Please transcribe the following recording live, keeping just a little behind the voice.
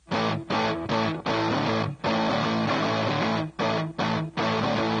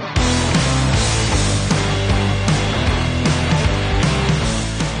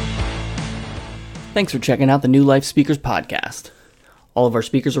Thanks for checking out the New Life Speakers podcast. All of our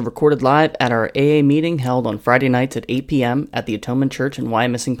speakers are recorded live at our AA meeting held on Friday nights at 8 p.m. at the Atonement Church in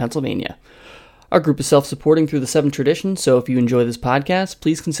Wyomissing, Pennsylvania. Our group is self-supporting through the Seven Traditions, so if you enjoy this podcast,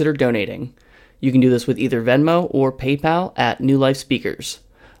 please consider donating. You can do this with either Venmo or PayPal at New Life Speakers.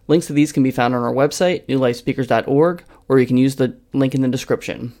 Links to these can be found on our website, newlifespeakers.org, or you can use the link in the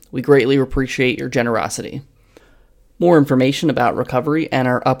description. We greatly appreciate your generosity. More information about recovery and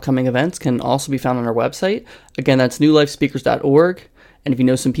our upcoming events can also be found on our website. Again, that's newlifespeakers.org. And if you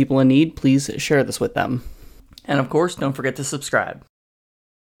know some people in need, please share this with them. And of course, don't forget to subscribe.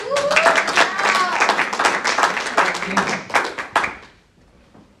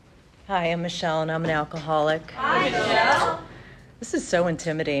 Hi, I'm Michelle, and I'm an alcoholic. Hi, Michelle. This is so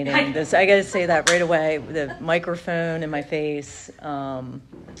intimidating. I got to say that right away. The microphone in my face.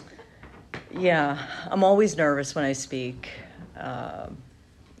 Yeah, I'm always nervous when I speak.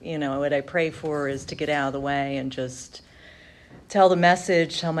 What I pray for is to get out of the way and just tell the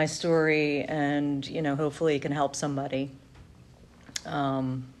message, tell my story, and, hopefully it can help somebody.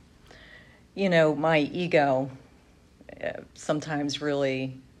 My ego sometimes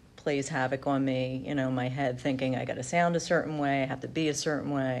really plays havoc on me, my head thinking I got to sound a certain way, I have to be a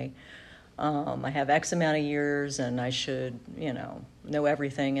certain way. I have X amount of years and I should, know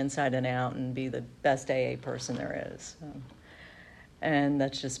everything inside and out and be the best AA person there is. And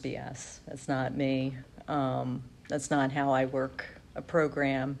that's just BS. That's not me. That's not how I work a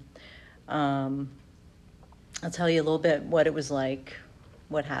program. I'll tell you a little bit what it was like,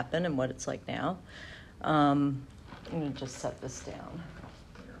 what happened, and what it's like now. I'm going to just set this down.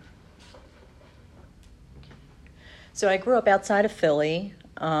 So I grew up outside of Philly.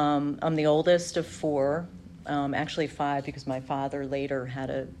 I'm the oldest of four, actually five, because my father later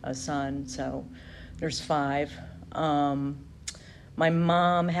had a son, so there's five. My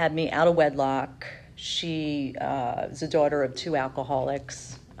mom had me out of wedlock. She was the daughter of two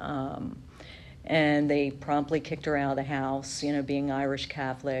alcoholics, and they promptly kicked her out of the house. Being Irish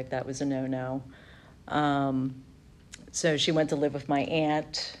Catholic, that was a no-no. So she went to live with my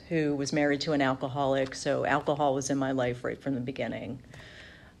aunt, who was married to an alcoholic, so alcohol was in my life right from the beginning.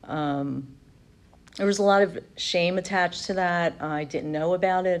 There was a lot of shame attached to that. I didn't know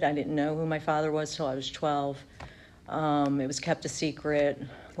about it. I didn't know who my father was till I was 12. It was kept a secret,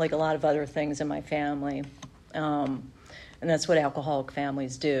 like a lot of other things in my family. And that's what alcoholic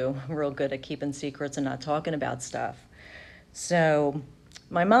families do. Real good at keeping secrets and not talking about stuff. So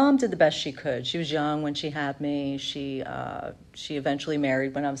my mom did the best she could. She was young when she had me. She eventually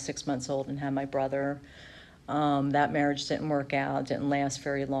married when I was 6 months old and had my brother. That marriage didn't work out, didn't last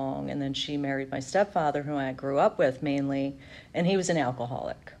very long. And then she married my stepfather, who I grew up with mainly, and he was an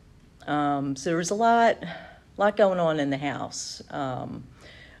alcoholic. So there was a lot going on in the house. I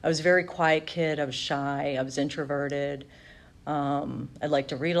was a very quiet kid. I was shy. I was introverted. I liked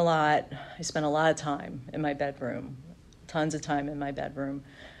to read a lot. I spent a lot of time in my bedroom, tons of time in my bedroom,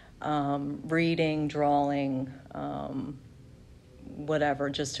 reading, drawing, whatever,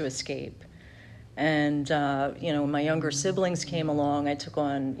 just to escape. And, when my younger siblings came along, I took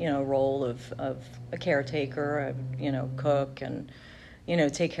on, a role of a caretaker, cook and,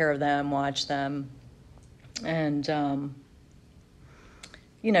 take care of them, watch them. And,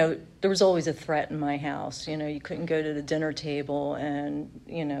 there was always a threat in my house. You couldn't go to the dinner table and,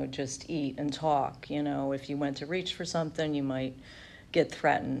 just eat and talk. If you went to reach for something, you might get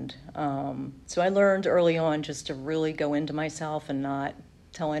threatened. So I learned early on just to really go into myself and not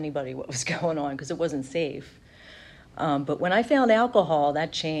tell anybody what was going on because it wasn't safe. But when I found alcohol,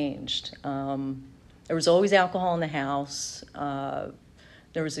 that changed. There was always alcohol in the house.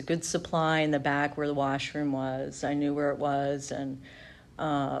 There was a good supply in the back where the washroom was. I knew where it was, and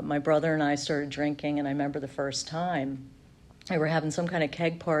my brother and I started drinking, and I remember the first time we were having some kind of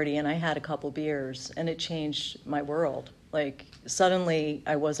keg party, and I had a couple beers, and it changed my world. Like, suddenly,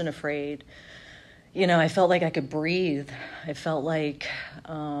 I wasn't afraid. I felt like I could breathe. I felt like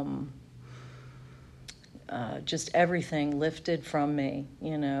just everything lifted from me,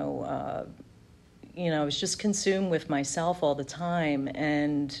 I was just consumed with myself all the time.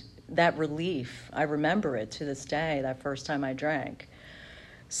 And that relief, I remember it to this day, that first time I drank.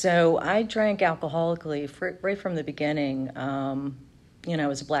 So I drank alcoholically right from the beginning. I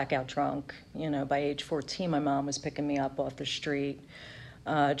was a blackout drunk. By age 14, my mom was picking me up off the street,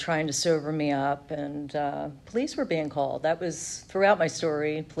 trying to sober me up, and police were being called. That was throughout my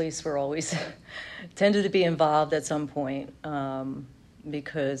story. Police were always tended to be involved at some point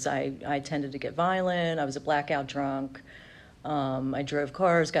because I tended to get violent. I was a blackout drunk. I drove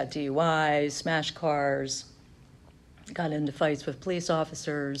cars, got DUIs, smashed cars, got into fights with police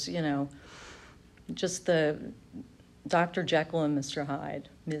officers, just the Dr. Jekyll and Mr. Hyde,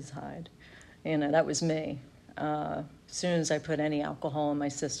 Ms. Hyde. That was me. As soon as I put any alcohol in my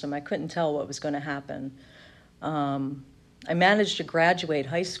system, I couldn't tell what was going to happen. I managed to graduate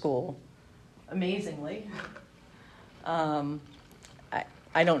high school, amazingly.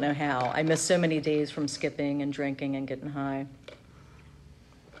 I don't know how. I missed so many days from skipping and drinking and getting high.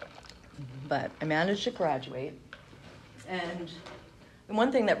 But I managed to graduate. And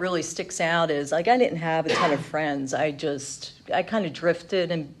one thing that really sticks out is, I didn't have a ton of friends. I kind of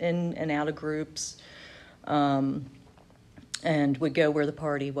drifted in and out of groups, and would go where the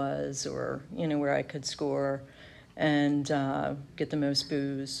party was, or, where I could score and get the most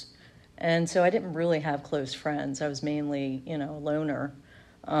booze. And so I didn't really have close friends. I was mainly, a loner.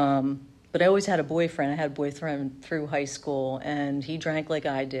 But I always had a boyfriend. I had a boyfriend through high school, and he drank like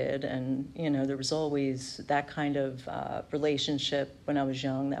I did. And, there was always that kind of relationship when I was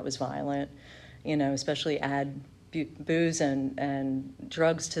young that was violent, especially add booze and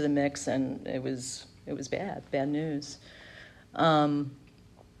drugs to the mix, and it was bad news.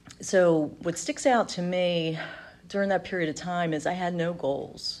 So what sticks out to me during that period of time is I had no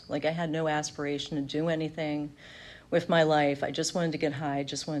goals. Like, I had no aspiration to do anything with my life. I just wanted to get high, I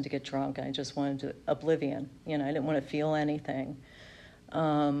just wanted to get drunk, I just wanted to oblivion. I didn't want to feel anything.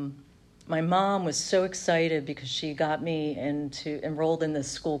 My mom was so excited because she got me enrolled in this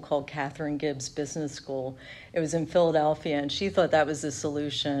school called Catherine Gibbs Business School. It was in Philadelphia, and she thought that was the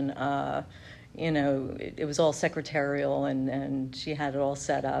solution. It was all secretarial, and she had it all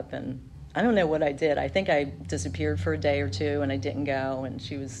set up, and I don't know what I did. I think I disappeared for a day or two, and I didn't go, and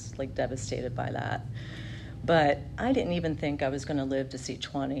she was like devastated by that. But I didn't even think I was going to live to see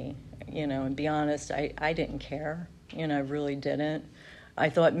 20, and be honest, I didn't care. I really didn't. I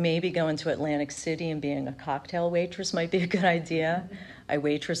thought maybe going to Atlantic City and being a cocktail waitress might be a good idea. I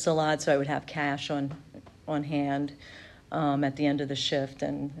waitressed a lot, so I would have cash on hand at the end of the shift,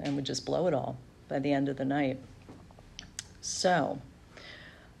 and would just blow it all by the end of the night. So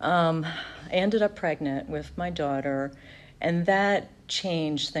I ended up pregnant with my daughter, and that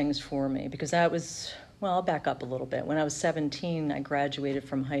changed things for me, because that was... Well, I'll back up a little bit. When I was 17, I graduated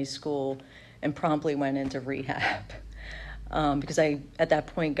from high school and promptly went into rehab because I, at that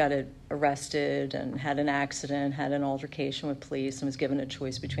point, got arrested and had an accident, had an altercation with police, and was given a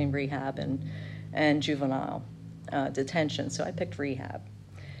choice between rehab and juvenile detention. So I picked rehab.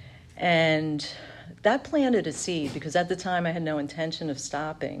 And that planted a seed, because at the time I had no intention of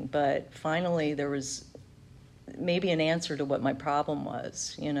stopping, but finally there was maybe an answer to what my problem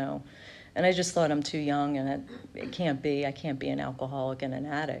was, And I just thought, I'm too young, and it can't be. I can't be an alcoholic and an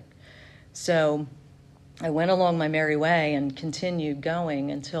addict. So I went along my merry way and continued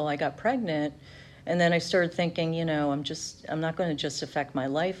going until I got pregnant. And then I started thinking, I'm not going to just affect my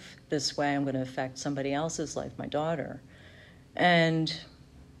life this way. I'm going to affect somebody else's life, my daughter. And,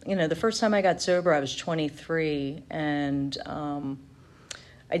 the first time I got sober, I was 23, and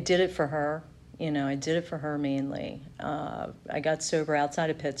I did it for her. I did it for her mainly. I got sober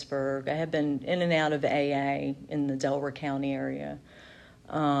outside of Pittsburgh. I had been in and out of AA in the Delaware County area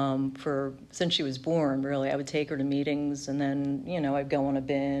since she was born, really. I would take her to meetings, and then, I'd go on a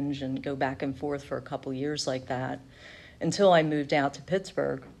binge and go back and forth for a couple years like that until I moved out to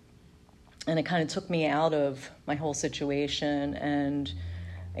Pittsburgh. And it kind of took me out of my whole situation, and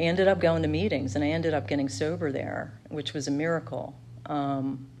I ended up going to meetings, and I ended up getting sober there, which was a miracle.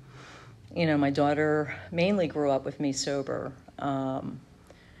 My daughter mainly grew up with me sober,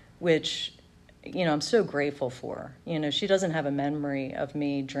 which, I'm so grateful for. She doesn't have a memory of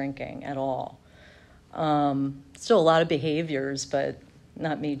me drinking at all. Still a lot of behaviors, but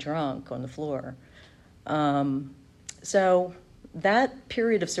not me drunk on the floor. So that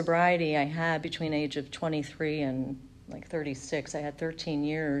period of sobriety I had between age of 23 and 36, I had 13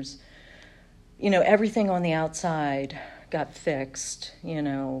 years. Everything on the outside got fixed.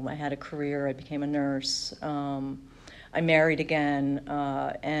 I had a career. I became a nurse. I married again,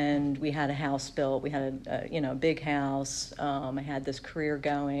 and we had a house built. We had a big house. I had this career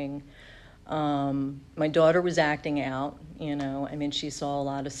going. My daughter was acting out. She saw a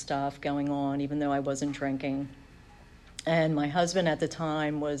lot of stuff going on, even though I wasn't drinking. And my husband at the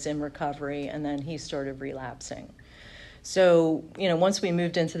time was in recovery, and then he started relapsing. So, once we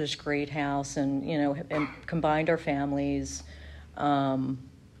moved into this great house and combined our families, he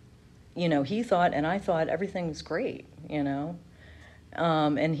thought and I thought everything was great,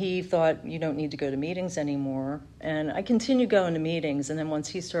 and he thought, you don't need to go to meetings anymore. And I continued going to meetings, and then once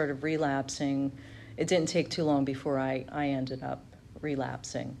he started relapsing, it didn't take too long before I ended up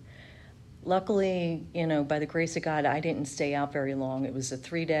relapsing. Luckily, by the grace of God, I didn't stay out very long. It was a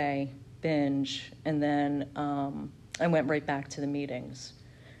 3-day binge, and then I went right back to the meetings.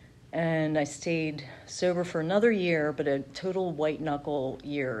 And I stayed sober for another year, but a total white knuckle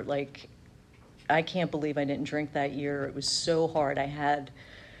year. Like, I can't believe I didn't drink that year. It was so hard. I had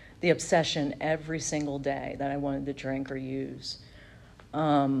the obsession every single day that I wanted to drink or use.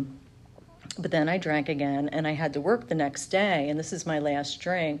 But then I drank again, and I had to work the next day, and this is my last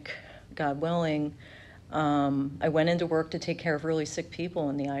drink, God willing. I went into work to take care of really sick people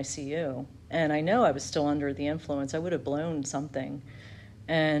in the ICU, and I know I was still under the influence. I would have blown something,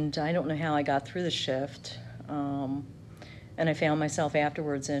 and I don't know how I got through the shift, and I found myself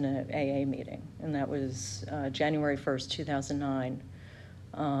afterwards in an AA meeting, and that was January 1st, 2009.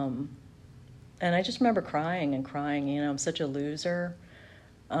 And I just remember crying and crying. You know, I'm such a loser.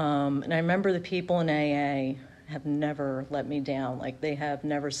 And I remember the people in AA have never let me down. Like, they have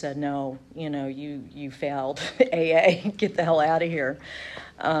never said, no, you know, you failed AA, get the hell out of here.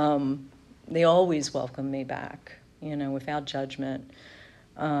 They always welcome me back, you know, without judgment.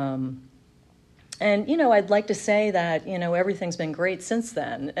 And, you know, I'd like to say that, you know, everything's been great since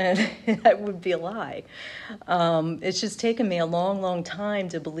then, and that would be a lie. It's just taken me a long, long time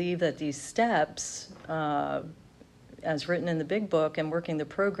to believe that these steps, as written in the big book and working the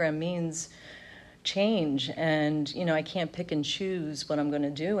program, means change. And, you know, I can't pick and choose what I'm going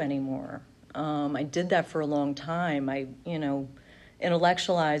to do anymore. I did that for a long time. I, you know,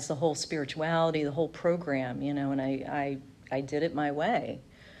 intellectualized the whole spirituality, the whole program, you know, and I did it my way.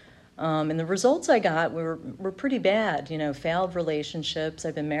 And the results I got were pretty bad, you know, failed relationships.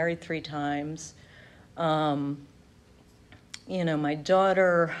 I've been married 3 times. You know, my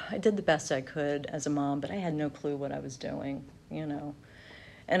daughter, I did the best I could as a mom, but I had no clue what I was doing, you know.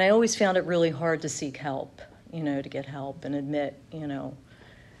 And I always found it really hard to seek help, you know, to get help and admit, you know,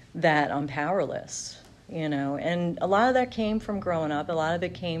 that I'm powerless, you know. And a lot of that came from growing up. A lot of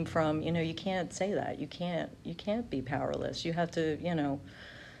it came from, you know, you can't say that. You can't be powerless. You have to, you know,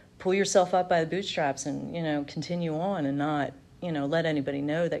 pull yourself up by the bootstraps and, you know, continue on and not, you know, let anybody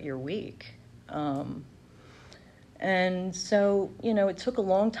know that you're weak. And so, you know, it took a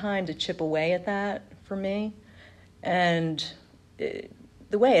long time to chip away at that for me. And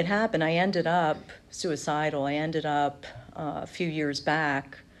the way it happened, I ended up suicidal. I ended up a few years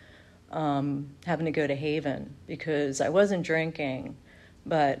back having to go to Haven because I wasn't drinking,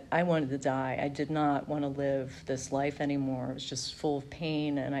 but I wanted to die. I did not want to live this life anymore. It was just full of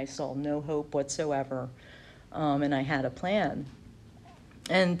pain, and I saw no hope whatsoever. And I had a plan.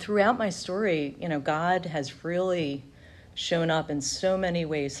 And throughout my story, you know, God has really shown up in so many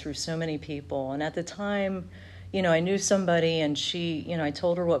ways through so many people. And at the time, you know, I knew somebody, and she, you know, I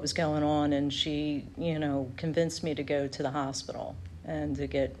told her what was going on, and she, you know, convinced me to go to the hospital and to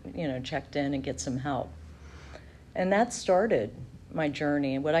get, you know, checked in and get some help. And that started my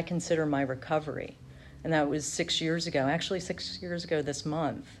journey and what I consider my recovery. And that was 6 years ago, actually 6 years ago this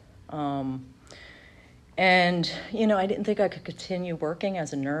month. And, you know, I didn't think I could continue working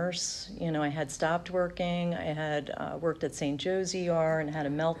as a nurse. You know, I had stopped working. I had worked at St. Joe's ER and had a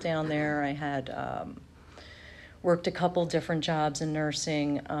meltdown there. I had worked a couple different jobs in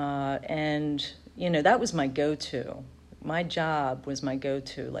nursing. And, you know, that was my go-to. My job was my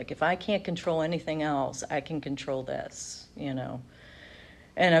go-to. Like, if I can't control anything else, I can control this, you know.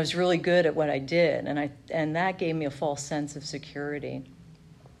 And I was really good at what I did. And that gave me a false sense of security.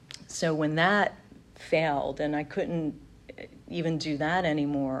 So when that failed and I couldn't even do that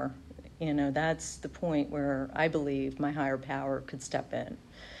anymore, you know, that's the point where I believe my higher power could step in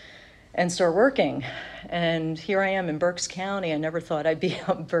and start working. And here I am in Berks County. I never thought I'd be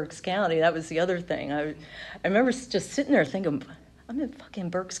out in Berks County. That was the other thing. I remember just sitting there thinking, I'm in fucking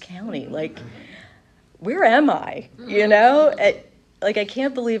Berks County. Like, where am I? You know? Like, I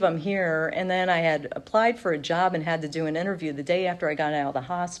can't believe I'm here. And then I had applied for a job and had to do an interview the day after I got out of the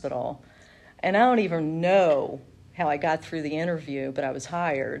hospital. And I don't even know how I got through the interview, but I was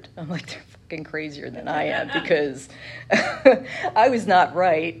hired. I'm like, they're fucking crazier than I am because I was not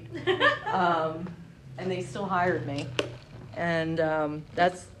right. And they still hired me. And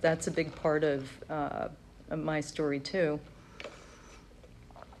that's a big part of my story, too.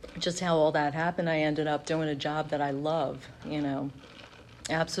 Just how all that happened, I ended up doing a job that I love, you know.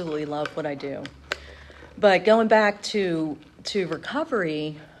 Absolutely love what I do. But going back to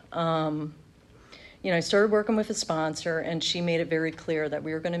recovery, you know, I started working with a sponsor, and she made it very clear that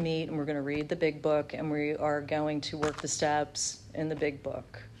we were going to meet and we're going to read the big book, and we are going to work the steps in the big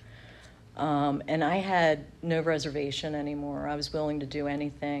book. And I had no reservation anymore. I was willing to do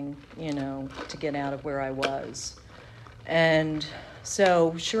anything, you know, to get out of where I was. And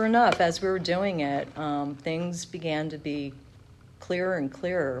so, sure enough, as we were doing it, things began to be clearer and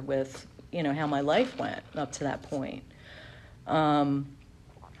clearer with, how my life went up to that point.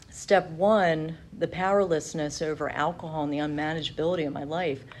 Step one, the powerlessness over alcohol and the unmanageability of my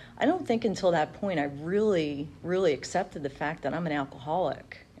life. I don't think until that point I really, really accepted the fact that I'm an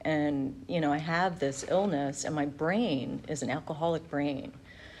alcoholic. And, I have this illness, and my brain is an alcoholic brain.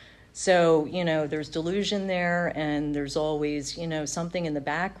 So, there's delusion there, and there's always, something in the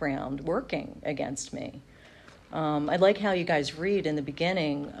background working against me. I like how you guys read in the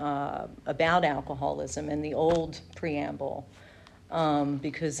beginning about alcoholism in the old preamble,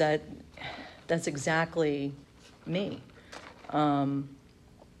 because that's exactly me.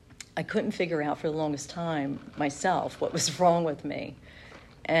 I couldn't figure out for the longest time myself what was wrong with me.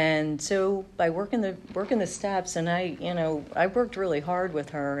 And so by working the steps, and I worked really hard with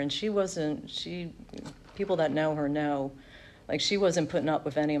her, and people that know her know, like, she wasn't putting up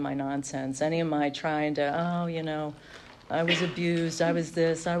with any of my nonsense, any of my trying to, I was abused, I was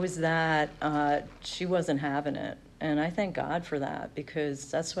this, I was that. She wasn't having it. And I thank God for that, because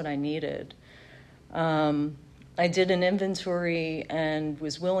that's what I needed. I did an inventory and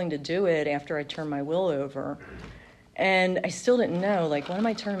was willing to do it after I turned my will over. And I still didn't know, like, when am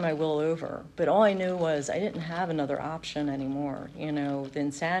I turning my will over? But all I knew was I didn't have another option anymore. The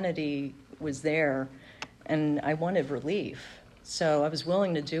insanity was there, and I wanted relief. So I was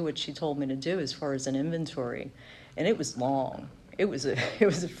willing to do what she told me to do as far as an inventory. And it was long. It was a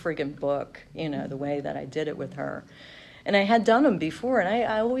friggin' book, the way that I did it with her. And I had done them before, and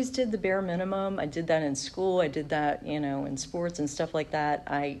I always did the bare minimum. I did that in school. I did that, in sports and stuff like that.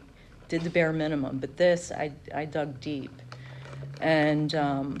 I did the bare minimum. But this, I dug deep. And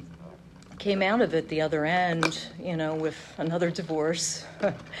came out of it the other end, with another divorce,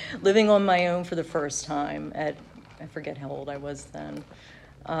 living on my own for the first time at, I forget how old I was then.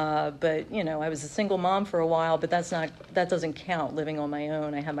 But, I was a single mom for a while, but that doesn't count, living on my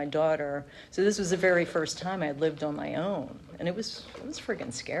own. I had my daughter. So this was the very first time I had lived on my own. And it was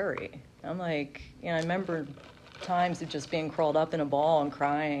freaking scary. I'm like, I remember times of just being curled up in a ball and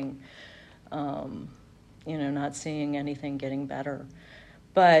crying, not seeing anything getting better.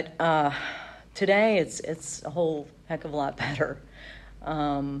 But today it's a whole heck of a lot better.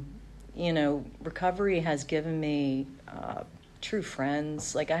 Recovery has given me true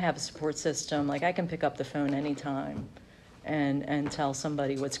friends. Like, I have a support system. Like, I can pick up the phone anytime and tell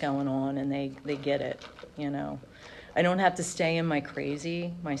somebody what's going on, and they get it, I don't have to stay in my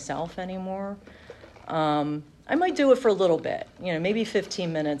crazy myself anymore. I might do it for a little bit, maybe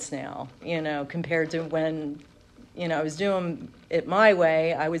 15 minutes now, compared to when, I was doing it my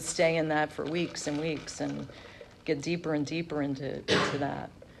way. I would stay in that for weeks and weeks and get deeper and deeper into that.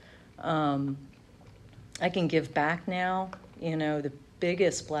 I can give back now. The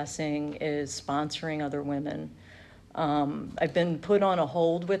biggest blessing is sponsoring other women. I've been put on a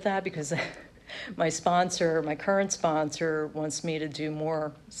hold with that because my current sponsor, wants me to do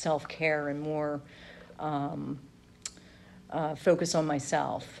more self-care and more focus on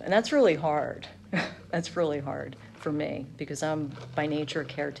myself. And that's really hard. That's really hard for me because I'm by nature a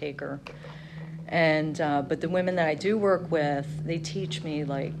caretaker. And but the women that I do work with, they teach me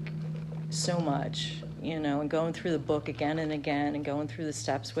like so much, and going through the book again and again and going through the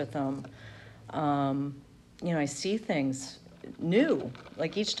steps with them, I see things new.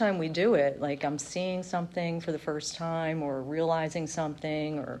 Like each time we do it, like I'm seeing something for the first time or realizing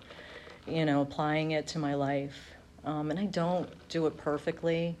something or, applying it to my life. And I don't do it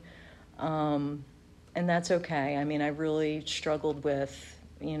perfectly. And that's okay. I mean, I really struggled with,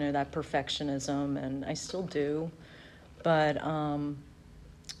 that perfectionism, and I still do. But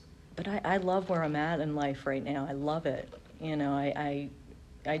I love where I'm at in life right now. I love it. I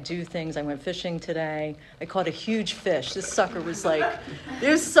do things. I went fishing today. I caught a huge fish. This sucker was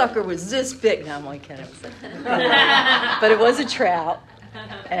this big. No, I'm only kidding. But it was a trout,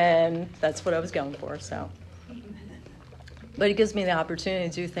 and that's what I was going for. So, but it gives me the opportunity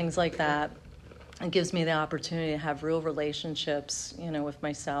to do things like that. It gives me the opportunity to have real relationships, with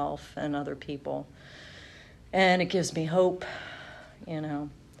myself and other people. And it gives me hope,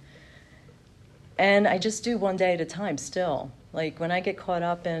 And I just do one day at a time still. Like when I get caught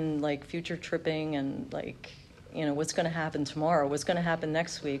up in like future tripping and like, what's going to happen tomorrow? What's going to happen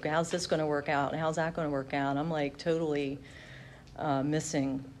next week? How's this going to work out? How's that going to work out? I'm like totally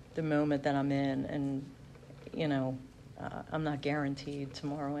missing the moment that I'm in. And, I'm not guaranteed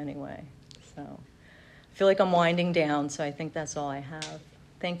tomorrow anyway. So I feel like I'm winding down. So I think that's all I have.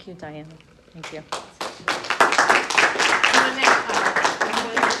 Thank you, Diana. Thank you.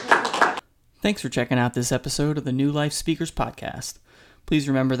 Thanks for checking out this episode of the New Life Speakers Podcast. Please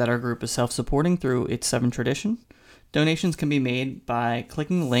remember that our group is self-supporting through its 7 tradition. Donations can be made by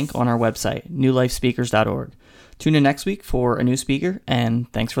clicking the link on our website, newlifespeakers.org. Tune in next week for a new speaker,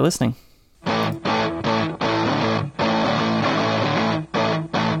 and thanks for listening.